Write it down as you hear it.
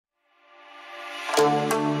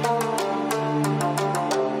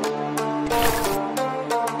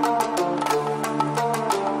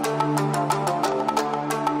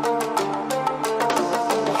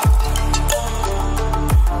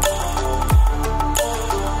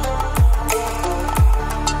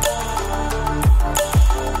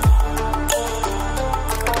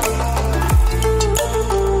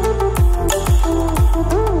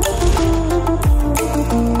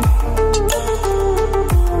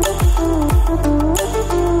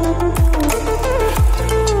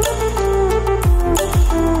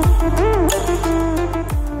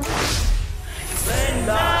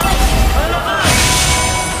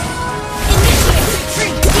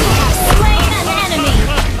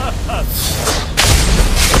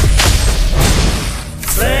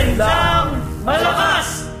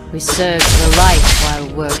served the light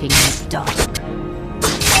while working in the dark.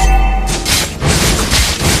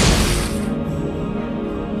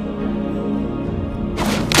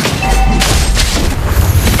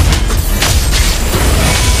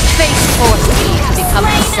 Fate forced me to become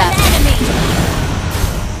an assassin.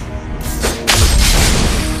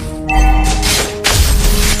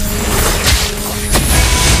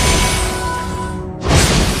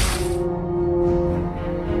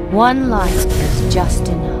 One life is just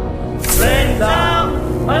enough. Rain down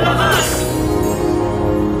all of us!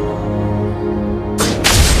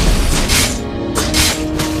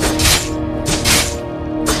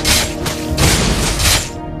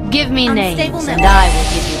 Give me names and I will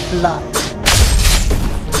give you blood.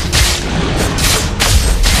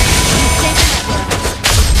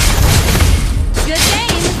 Good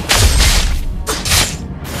game!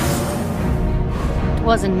 It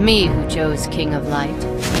wasn't me who chose King of Light. The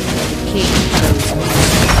King chose me.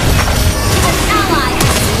 An ally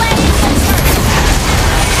has slain the Berserker!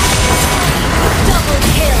 Double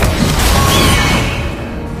kill!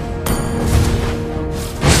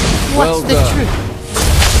 What's the truth?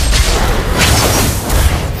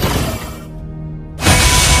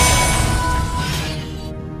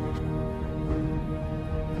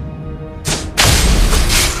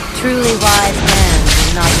 Truly wise man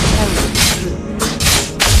will not tell you the truth.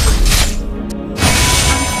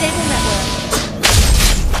 Unstable network.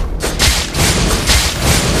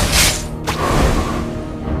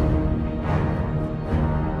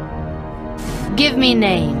 Give me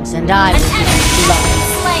names and I will An give enemy you has blood. been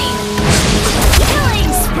slain!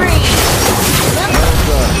 Killing spree!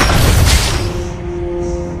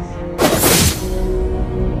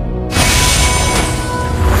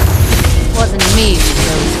 It wasn't me who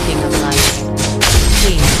chose King of Light. The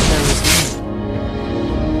King chose me.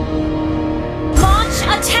 Launch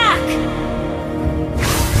attack!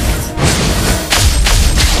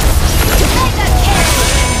 Mega kill!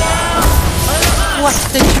 What's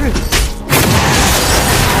the truth?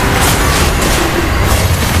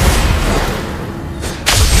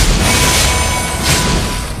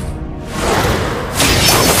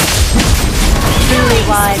 Truly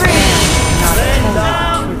wise man will not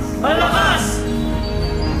tell you the truth. All of us!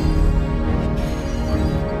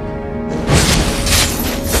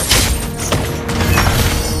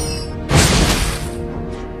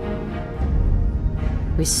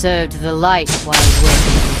 We served the light while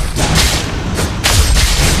working in the dark.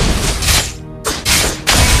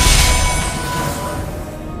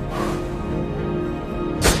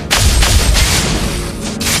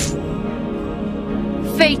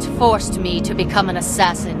 Fate forced me to become an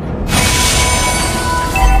assassin.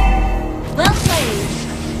 Well played!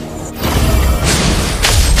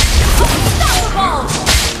 Unstoppable!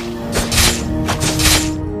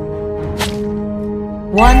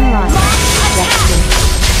 One life, just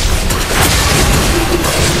enough.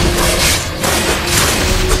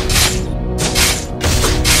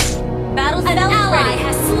 Battles an ally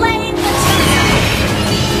has slain the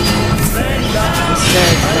We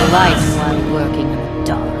served the light while working in the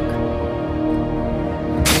dark.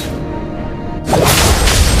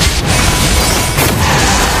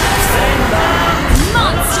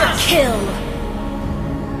 monster kill!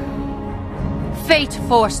 Fate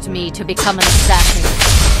forced me to become an assassin.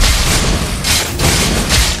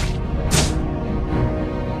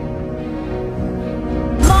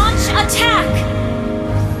 Launch attack!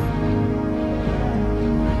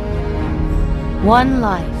 One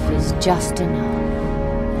life is just enough.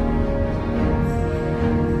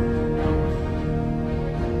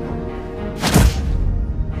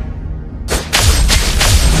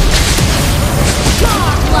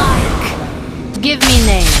 Godlike! Give me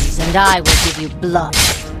names and I will give you blood.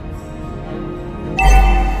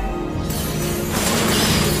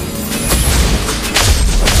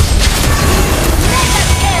 Mega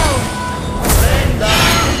kill!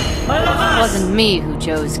 All of It us! wasn't me who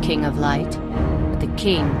chose King of Light, but the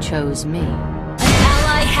King chose me. An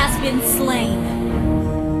ally has been slain.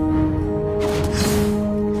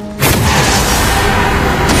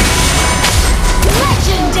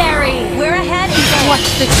 Legendary! We're ahead in game.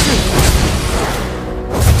 What's the truth?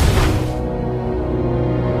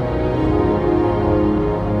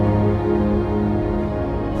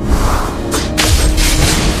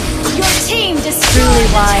 Your team destroyed Truly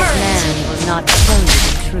the wise turret. man will not tell you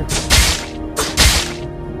the truth.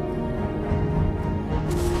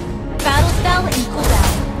 Battle spell in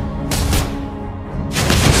cooldown.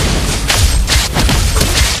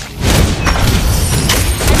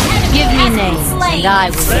 An enemy Give me has been names slain. and I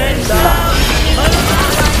will give you blood. An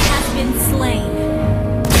ally has been slain.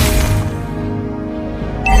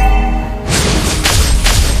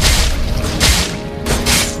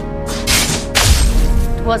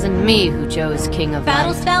 wasn't me who chose King of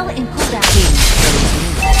Battle Light. spell in cooldown. King chose me.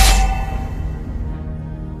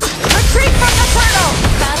 Retreat from the turtle!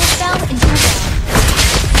 Battle spell in cooldown.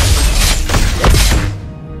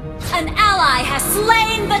 An ally has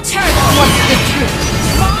slain the turtle! What's the truth?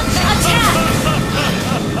 Launch attack!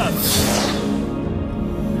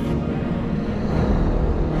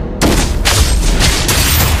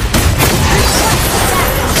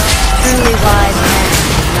 Truly wise man is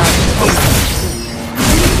not open.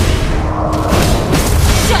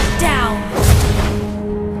 Shut down!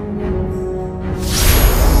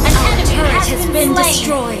 An enemy turret has been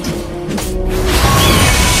destroyed.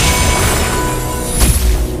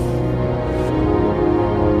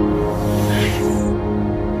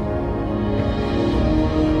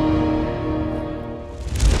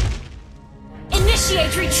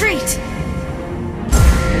 Initiate retreat!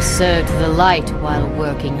 You served the light while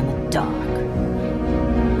working in the dark.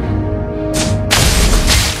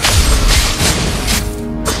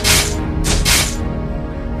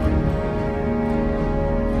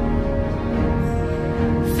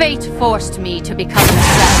 Fate forced me to become an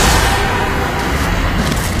assassin.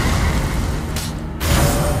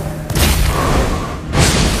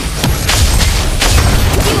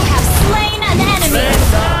 You have slain an enemy!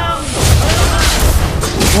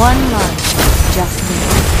 One life, just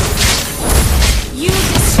enough. You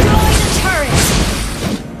destroyed a turret!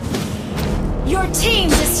 Your team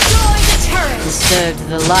destroyed a turret! You served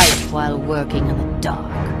the light while working in the dark.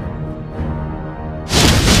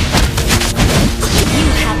 You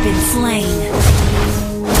have been slain.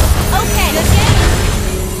 Okay, good game.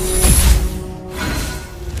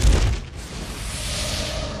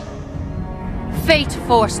 Fate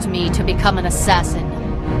forced me to become an assassin.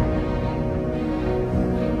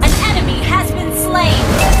 An enemy has been slain.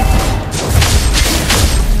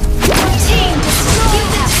 Your team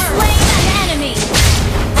destroyed a turret. Slain an enemy.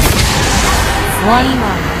 One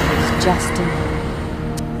life is just enough.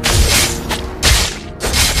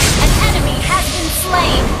 An enemy has been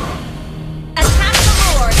slain. Attack the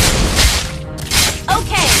Lord.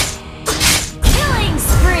 Okay. Killing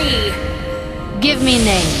spree. Give me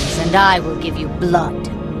names, and I will give you blood.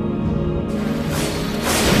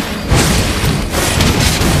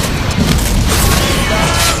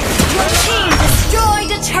 Your team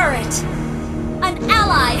destroyed a turret. An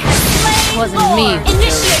ally has slain. It wasn't Lord. me who chose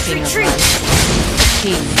Initiate King of retreat. Light. The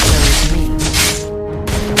king chose me.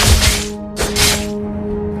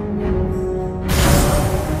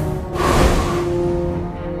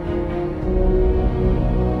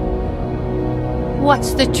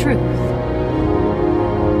 What's the truth?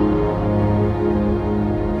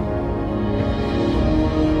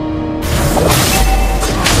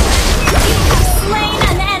 Slain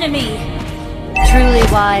an enemy. Truly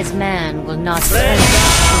wise man will not slay.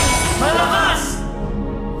 Malamas!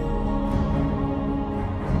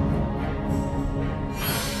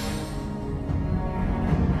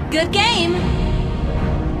 Good game.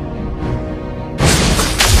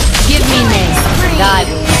 Give me names, and I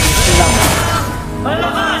will give you blood.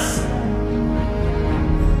 Malamas!